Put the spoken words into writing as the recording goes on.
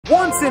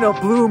Once in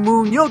a blue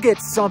moon, you'll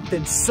get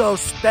something so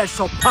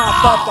special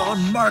pop up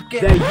on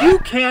market that you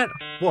can't...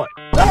 What?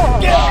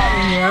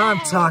 Yeah, I'm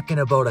talking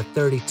about a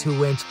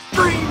 32-inch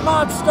free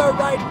monster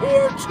right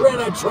here,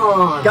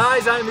 Trinitron.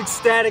 Guys, I'm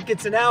ecstatic.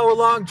 It's an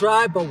hour-long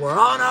drive, but we're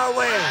on our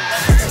way.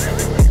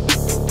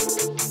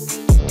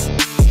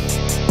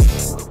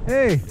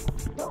 Hey,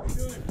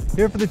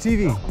 here for the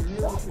TV.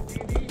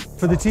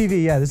 For the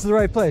TV, yeah. This is the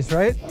right place,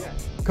 right? Yeah.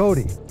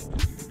 Kody.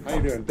 How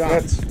you doing?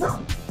 That's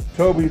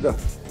Toby the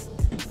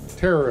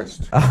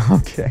terrorist.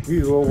 Okay.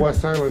 He's a little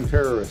West Island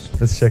terrorist.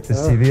 Let's check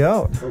this TV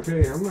out.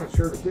 Okay, I'm not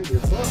sure to fit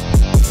your foot.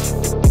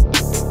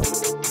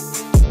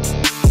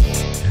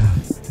 Yeah,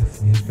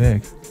 definitely is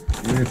big.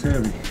 Yeah, it's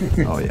heavy.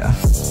 Oh yeah.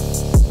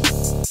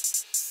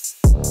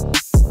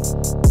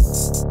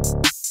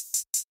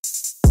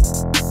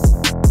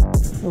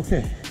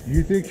 Okay,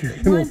 you think you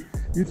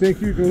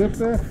can lift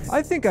that?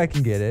 I think I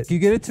can get it. You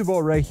get it to about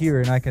right here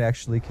and I can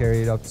actually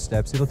carry it up the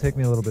steps. It'll take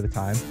me a little bit of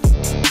time.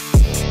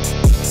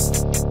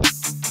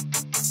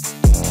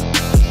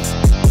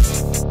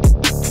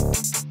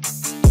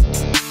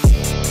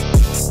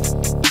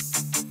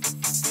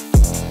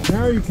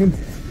 Now you can,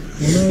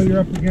 you're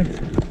up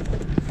against,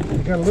 you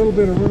got a little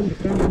bit of room to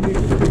come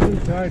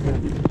inside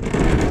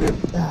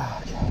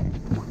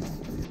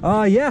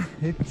now. Yeah,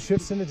 it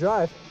shifts into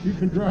drive. You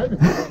can drive it?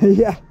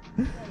 Yeah.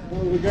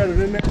 Well, we got it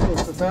in there, so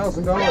it's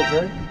 $1,000,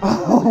 right?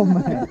 Oh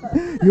man,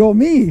 you owe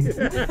me. You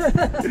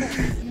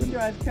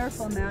drive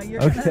careful now.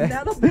 Okay.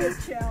 That'll be a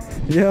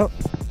challenge. Yep.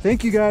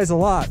 Thank you guys a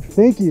lot.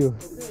 Thank you.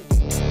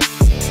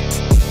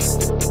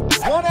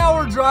 1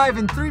 hour drive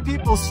and 3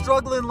 people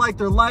struggling like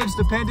their lives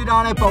depended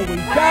on it, but we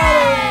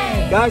got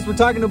it! Guys, we're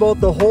talking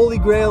about the holy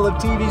grail of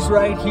TVs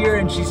right here,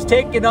 and she's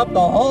taking up the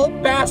whole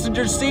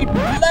passenger seat,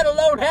 let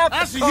alone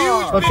half the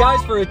car. But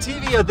guys, for a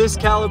TV of this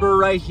caliber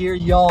right here,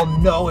 y'all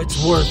know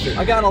it's worth it.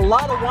 I got a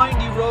lot of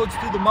windy roads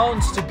through the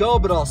mountains to go,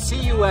 but I'll see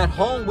you at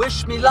home.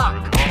 Wish me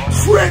luck.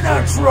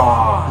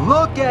 Trinitron!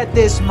 Look at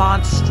this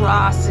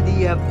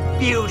monstrosity of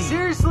beauty.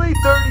 Seriously,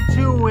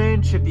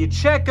 32-inch. If you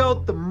check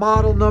out the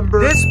model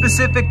number, this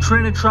specific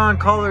Trinitron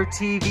color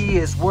TV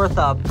is worth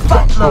a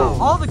buttload.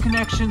 All the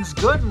connections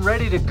good and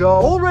ready to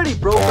go. Already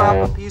broke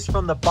off a piece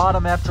from the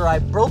bottom after I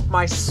broke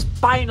my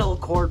spinal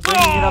cord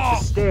bringing it up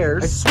the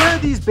stairs. I swear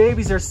these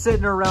babies are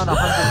sitting around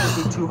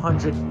 150,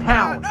 200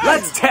 pounds.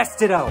 Let's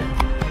test it out.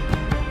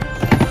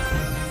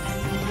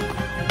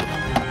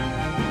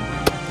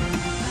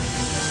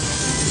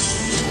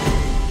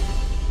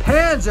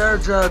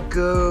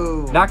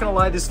 Panzerdragoon. Not gonna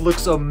lie, this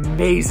looks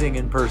amazing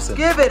in person.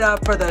 Give it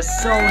up for the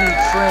Sony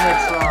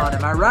Trinitron,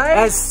 am I right?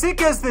 As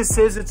sick as this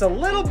is, it's a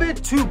little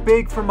bit too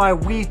big for my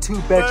wee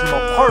 2-bedroom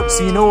apartment.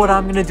 So you know what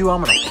I'm gonna do?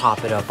 I'm gonna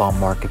pop it up on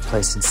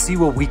Marketplace and see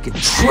what we can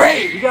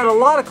trade. We got a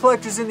lot of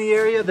collectors in the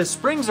area. The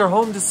springs are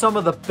home to some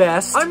of the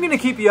best. I'm gonna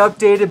keep you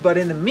updated, but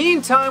in the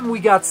meantime, we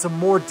got some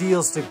more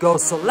deals to go,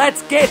 so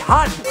let's get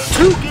hunting.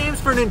 2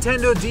 games for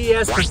Nintendo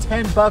DS for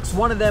 10 bucks.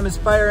 One of them is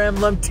Fire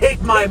Emblem.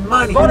 Take my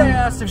money. But I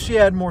asked if she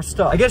had more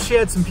stuff. I guess she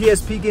had some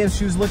PSP games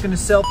she was looking to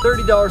sell.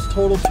 $30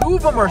 total. 2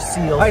 of them are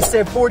sealed. I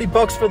said 40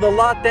 bucks for the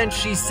lot. Then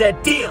she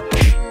said, deal.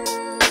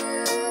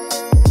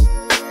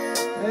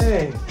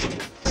 Hey.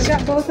 I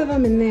got both of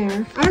them in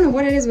there. I don't know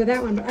what it is with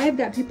that one, but I've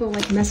got people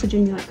like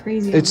messaging me like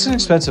crazy. It's an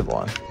expensive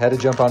one. Had to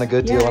jump on a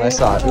good deal when I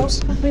saw it.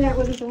 Oops. Hopefully that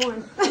wasn't the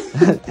one.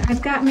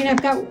 I've got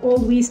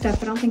old Wii stuff,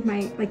 but I don't think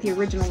the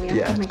original Wii. I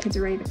don't think my kids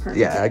are ready to part with it.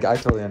 Yeah, I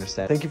totally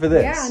understand. Thank you for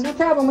this. Yeah, no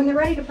problem. When they're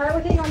ready to part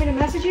with it, you want me to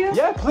message you?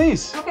 Yeah,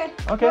 please. Okay.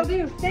 Okay. Will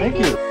do. Thank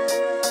you.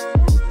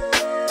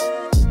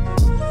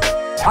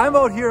 I'm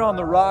out here on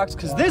the rocks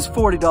because this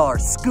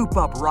 $40 scoop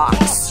up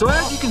rocks. So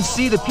as you can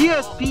see, the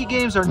PSP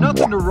games are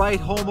nothing to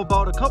write home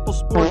about. A couple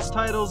sports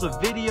titles, a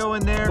video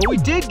in there. But we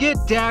did get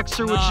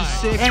Daxter, which is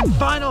sick, and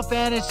Final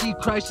Fantasy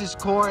Crisis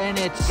Core, and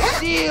it's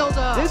sealed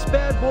up. This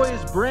bad boy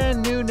is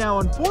brand new now.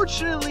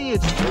 Unfortunately,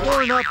 it's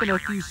torn up in a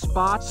few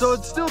spots, so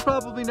it's still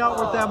probably not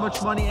worth that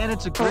much money, and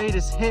it's a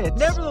greatest hit.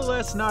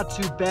 Nevertheless, not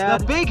too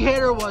bad. The big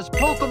hitter was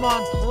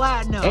Pokemon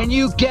Platinum, and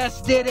you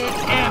guessed it,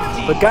 it's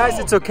empty. But guys,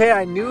 it's okay.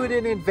 I knew it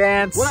in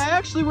advance. What I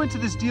actually went to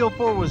this deal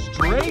for was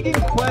Dragon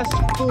Quest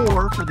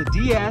IV for the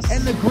DS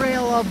and the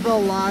grail of the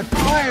lot,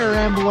 Fire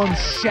Emblem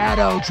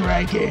Shadow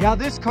Dragon. Now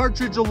this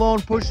cartridge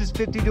alone pushes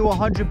 50 to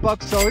 100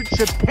 bucks, so it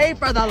should pay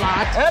for the lot.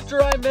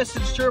 After I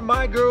messaged her,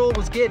 my girl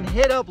was getting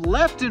hit up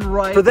left and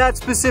right for that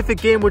specific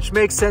game, which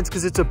makes sense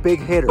because it's a big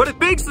hitter. But it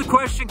begs the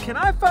question, can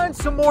I find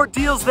some more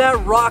deals that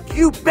rock?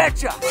 You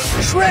betcha!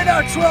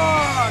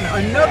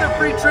 Trinitron! Another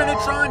free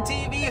Trinitron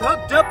TV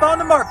hooked up on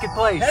the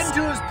Marketplace. Heading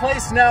to his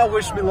place now,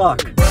 wish me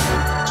luck.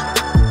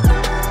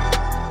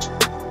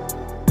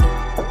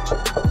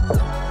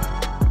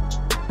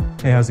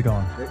 Hey, how's it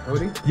going? Hey,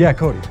 Kody? Yeah,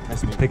 Kody. Nice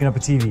to meet you. Picking up a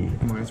TV.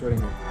 Come on, it's right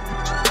here.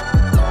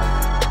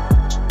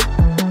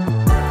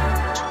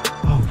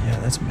 Oh, yeah,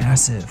 that's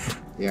massive.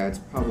 Yeah, it's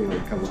probably like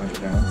a couple hundred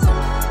pounds.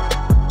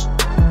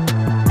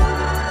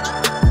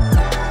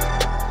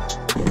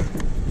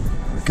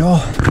 There we go.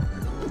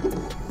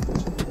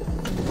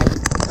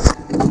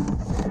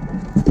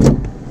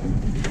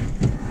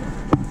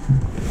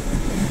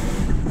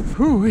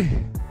 Whew. You're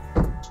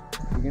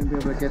gonna be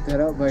able to get that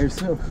out by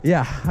yourself.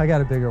 Yeah, I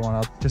got a bigger one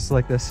up, just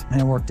like this,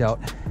 and it worked out.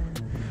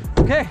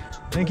 Okay,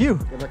 thank you.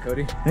 Good luck,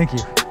 Cody. Thank you.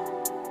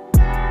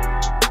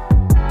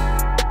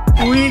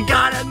 We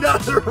got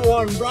another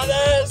one,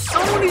 brothers!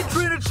 Sony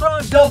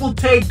TRINITRON double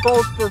take,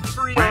 both for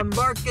free on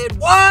Market.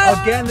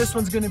 What? Again, this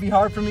one's gonna be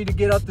hard for me to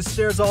get up the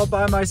stairs all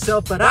by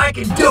myself, but I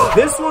can do it!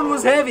 This one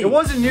was heavy. It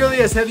wasn't nearly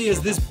as heavy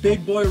as this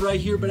big boy right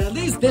here, but at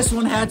least this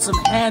one had some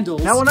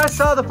handles. Now, when I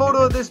saw the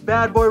photo of this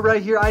bad boy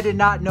right here, I did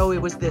not know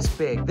it was this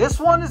big.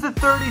 This one is a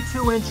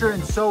 32-incher,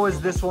 and so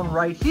is this one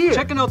right here.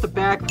 Checking out the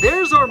back,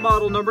 there's our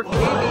model number,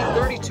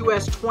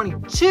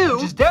 KB32S22,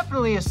 which is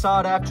definitely a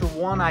sought-after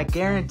one. I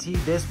guarantee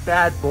this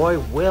bad boy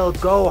will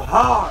go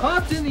hard.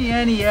 Popped in the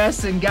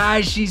NES, and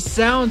guys, she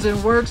sounds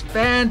and works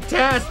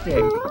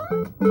fantastic.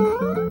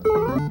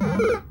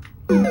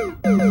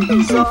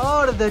 So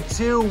out of the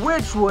two,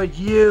 which would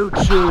you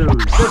choose?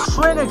 The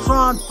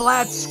Trinitron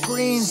flat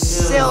screen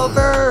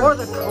silver or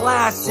the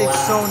classic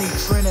Sony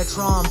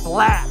Trinitron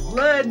black?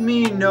 Let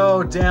me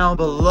know down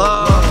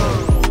below.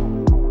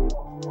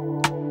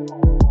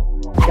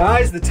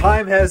 Guys, the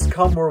time has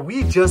come where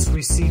we just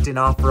received an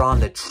offer on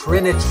the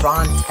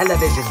Trinitron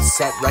television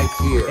set right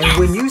here. And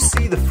when you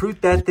see the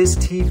fruit that this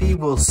TV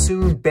will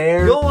soon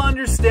bear, you'll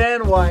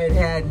understand why it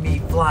had me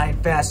flying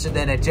faster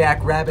than a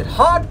jackrabbit,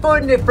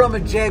 hot-footing it from a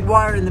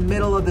Jaguar in the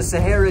middle of the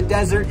Sahara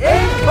Desert.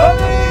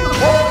 Incoming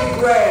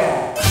Holy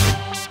Grail!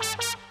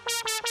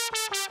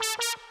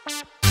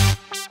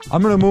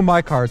 I'm gonna move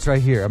my car, it's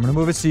right here. I'm gonna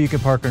move it so you can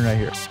park in right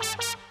here.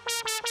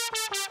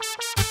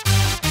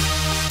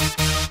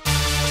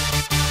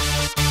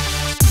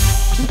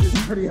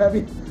 Pretty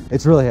heavy.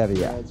 It's really heavy,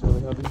 yeah. It's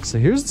really heavy. So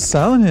here's the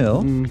Silent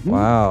Hill.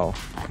 Wow,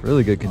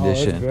 really good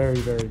condition. Oh, it's very,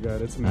 very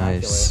good. It's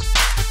immaculate. Nice.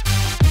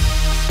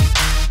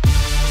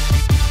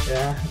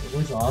 Yeah, it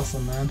looks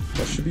awesome, man.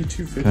 That should be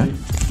 $250. Okay.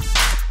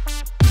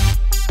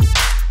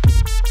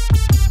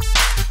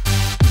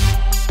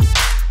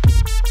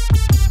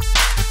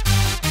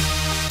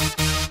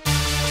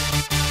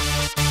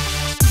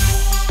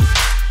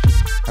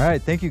 All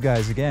right, thank you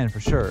guys again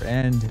for sure.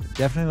 And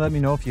definitely let me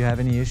know if you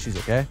have any issues,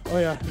 okay? Oh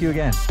yeah. Thank you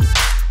again.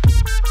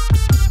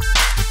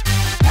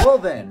 Well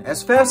then,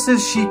 as fast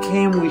as she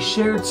came, we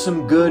shared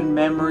some good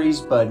memories,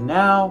 but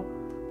now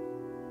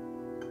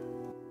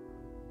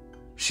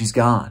she's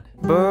gone.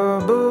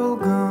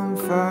 Bubblegum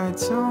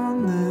fights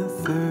on the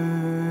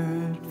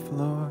 3rd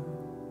floor.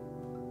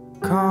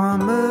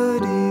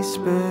 Comedy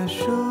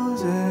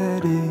specials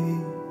at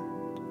 8.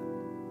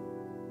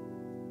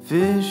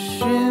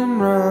 Fishing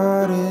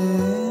rod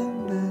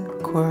and a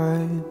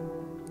quiet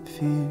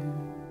fear.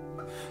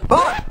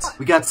 But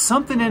we got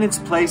something in its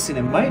place, and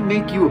it might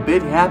make you a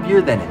bit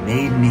happier than it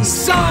made me.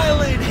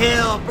 Silent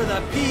Hill for the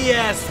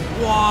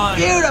PS1.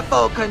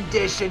 Beautiful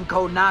condition,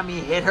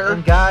 Konami hit her.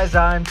 And guys,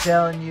 I'm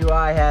telling you,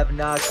 I have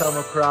not come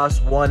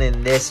across one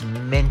in this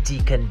minty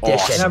condition.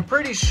 Awesome. And I'm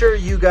pretty sure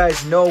you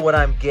guys know what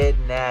I'm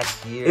getting at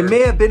here. It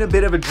may have been a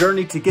bit of a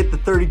journey to get the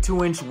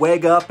 32-inch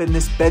WEG up in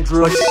this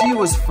bedroom, but she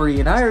was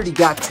free, and I already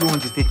got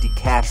 $250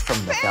 cash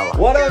from the fella.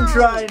 What I'm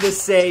trying to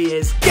say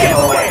is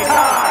giveaway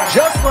time!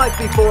 Just like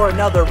before,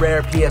 another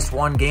rare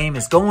PS1 game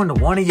is going to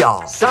one of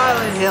y'all.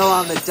 Silent Hill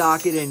on the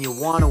docket, and you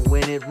want to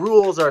win it.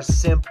 Rules are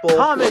simple.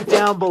 Comment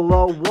down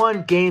below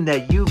one game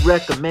that you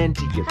recommend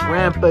to your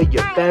grandpa,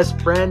 your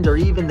best friend, or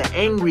even the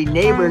angry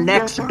neighbor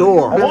next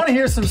door. I want to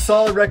hear some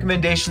solid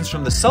recommendations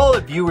from the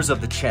solid viewers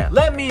of the channel.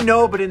 Let me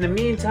know, but in the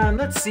meantime,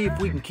 let's see if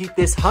we can keep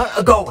this hunt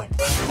a-going.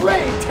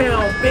 Trade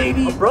Town,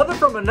 baby! A brother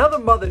from another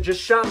mother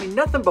just shot me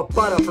nothing but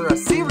butter for a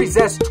Series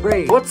S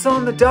trade. What's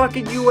on the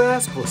docket, you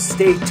ask? Well,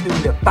 stay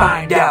tuned to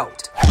find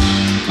out.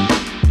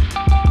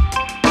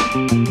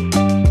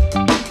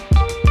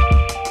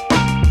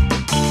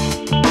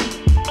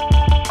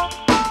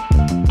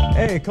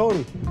 Hey,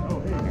 Cody.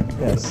 Oh, hey.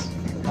 Yes.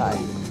 Hi.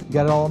 You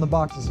got it all in the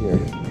boxes here.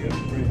 Yeah,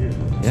 right here.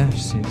 Yeah,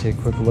 just need to take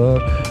a quick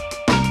look.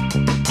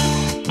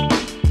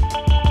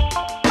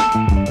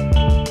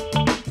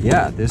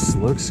 Yeah, this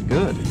looks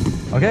good.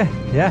 Okay,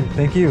 yeah,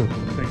 thank you.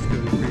 Thanks,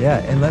 Cody. Yeah,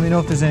 and let me know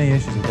if there's any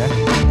issues, okay?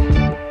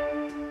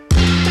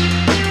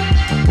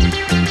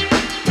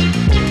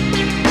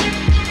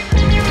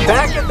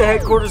 Back at the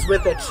headquarters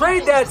with a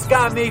trade that's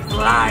got me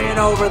flying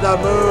over the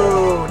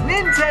moon.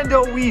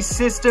 Nintendo Wii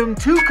system,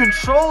 2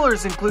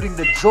 controllers including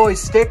the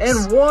joystick,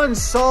 and 1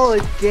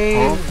 solid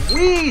game,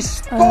 Wii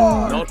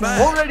Sports.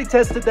 Already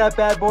tested that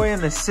bad boy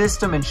in the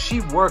system and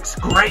she works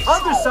great.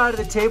 Other side of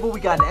the table,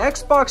 we got an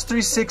Xbox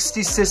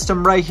 360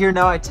 system right here.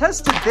 Now I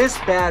tested this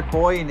bad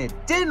boy and it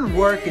didn't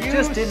work. It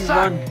just didn't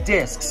run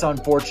discs,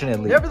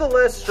 unfortunately.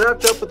 Nevertheless,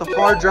 strapped up with a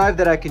hard drive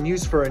that I can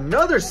use for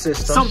another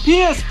system. Some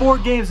PS4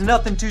 games,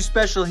 nothing too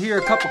special here.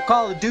 A couple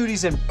Call of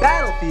Duties and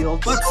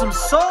Battlefields, but some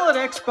solid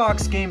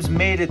Xbox games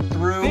made it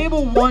through.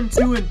 Fable 1,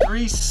 2, and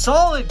 3,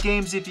 solid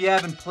games if you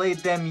haven't played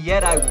them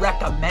yet, I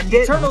recommend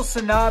it. Eternal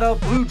Sonata,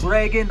 Blue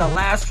Dragon, The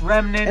Last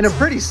Remnant, and a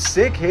pretty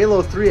sick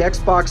Halo 3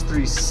 Xbox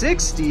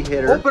 360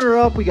 hitter. Open her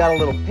up, we got a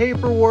little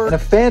paperwork and a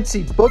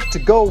fancy book to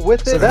go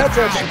with it, so that's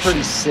actually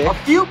pretty sick. A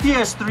few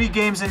PS3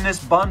 games in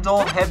this bundle,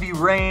 Heavy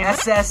Rain,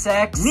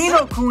 SSX, Ni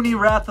no Kuni,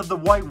 Wrath of the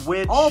White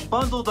Witch, all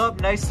bundled up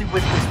nicely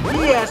with this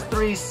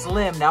PS3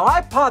 Slim. Now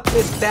I popped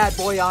this bad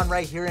boy on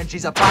right here and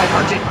she's a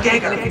 500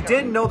 gig. And if you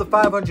didn't know, the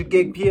 500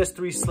 gig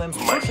PS3 Slim's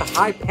such a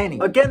high penny.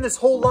 Again, this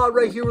whole lot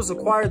right here was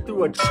acquired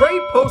through a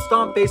trade post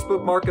on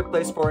Facebook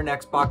Marketplace for an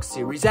Xbox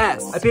Series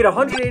S. I paid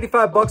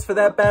 185 bucks for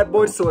that bad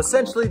boy, so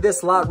essentially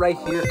this lot right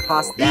here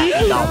cost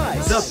that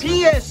dollars. The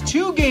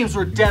PS2 games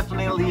were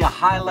definitely a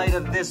highlight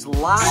of this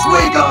lot.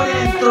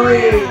 Suikoden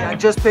 3! I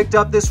just picked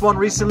up this one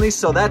recently,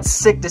 so that's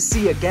sick to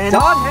see again.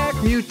 Dot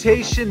Hack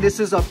Mutation, this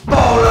is a photo.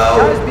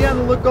 Guys, be on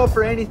the lookout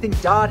for anything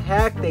Dot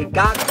Hack, they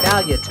got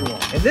value to them.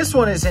 And this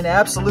one is in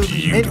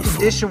absolutely mint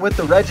condition with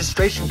the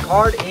registration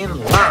card in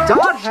lock.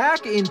 Dot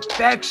Hack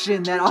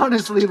Infection, that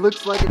honestly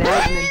looks like it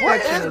has an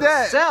infection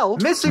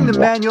itself. Missing the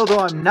manual, though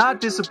I'm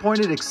not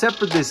disappointed, except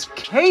for this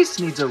case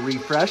needs a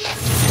refresh.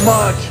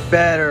 Much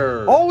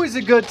better. Always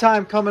a good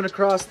time coming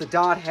across the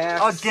Dot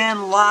Hacks.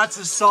 Again, lots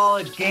of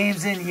solid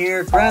games in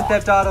here. Grand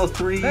Theft Auto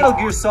 3, Metal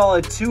Gear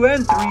Solid 2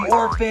 and 3,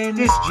 Orphan,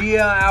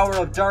 Disgaea, Hour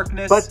of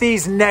Darkness. But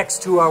these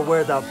next two are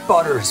where the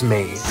butter's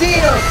made.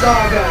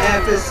 Xenosaga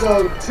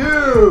Episode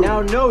 2.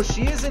 Now, no,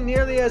 she isn't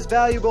nearly as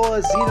valuable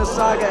as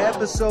Xenosaga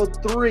Episode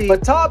 3,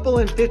 but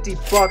toppling 50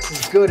 bucks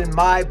is good in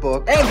my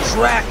book. And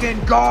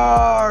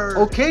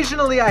Drakengard.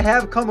 Occasionally, I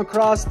have come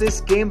across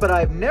this game, but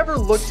I've never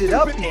looked it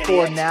up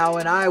before now,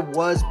 and I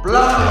was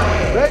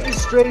blown.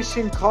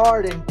 Registration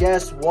card, and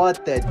guess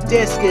what? The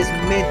disc is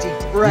minty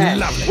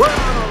fresh. We're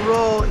on a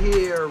roll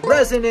here.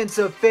 Resonance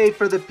of Fate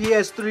for the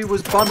PS3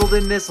 was bundled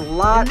in this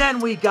lot, and then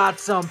we got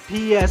some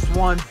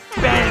PS1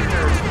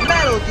 bangers.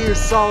 Metal Gear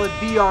Solid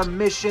VR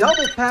Mission,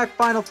 Double Pack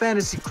Final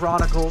Fantasy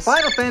Chronicles,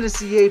 Final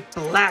Fantasy VIII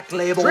Black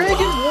Label,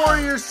 Dragon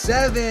Warrior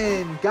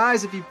 7.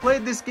 Guys, if you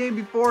played this game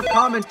before,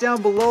 comment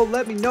down below,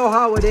 let me know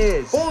how it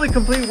is. Fully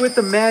complete with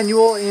the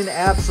manual in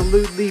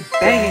absolutely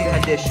banging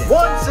condition.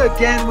 Once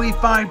again, we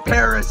find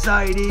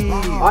Parasite Eve.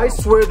 I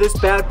swear this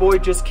bad boy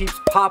just keeps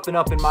popping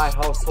up in my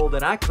household,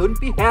 and I couldn't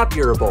be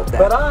happier about that.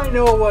 But I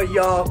know what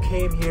y'all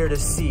came here to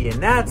see,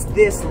 and that's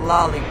this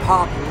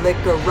lollipop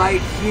liquor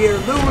right here.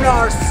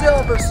 Lunar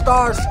Silver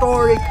Star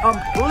story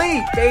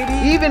complete, baby.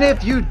 Even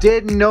if you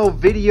didn't know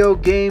video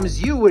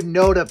games, you would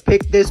know to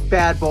pick this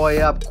bad boy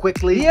up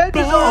quickly. The edge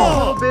is a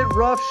little bit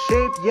rough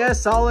shaped,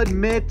 yes, I'll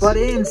admit, but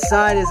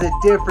inside is a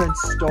different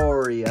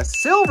story. A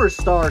Silver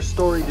Star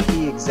story to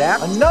be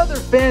exact. Another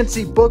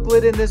fancy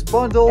booklet in this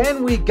bundle,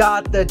 and we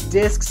got the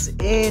discs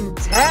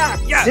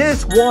intact. Yes.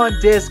 Disc 1,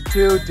 Disc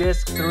 2,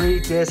 Disc 3,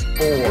 Disc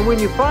 4. And when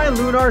you find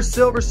Lunar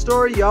Silver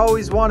Story, you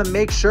always want to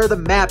make sure the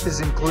map is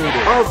included.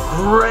 A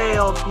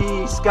grail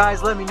piece.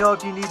 Guys, let me know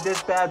if you need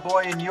this bad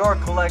boy in your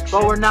collection.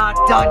 But we're not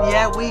done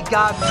yet. We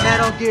got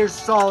Metal Gear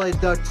Solid,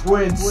 the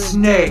Twin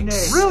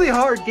Snakes. Really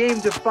hard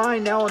game to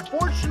find. Now,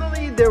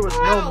 unfortunately, there was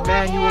no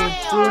manual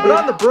included. But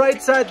on the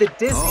bright side, the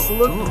discs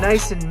look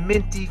nice and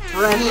minty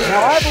fresh.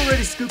 Now, I've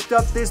already scooped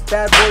up this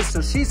bad boy,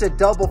 so she's a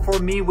double for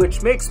me,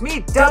 which makes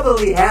me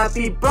doubly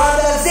happy,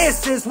 brothers.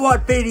 This is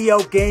what video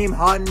game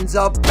hunting's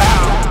about.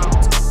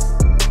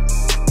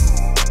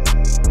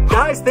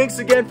 Guys, thanks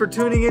again for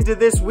tuning into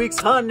this week's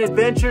hunting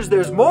adventures.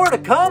 There's more to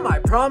come, I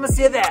promise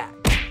you that.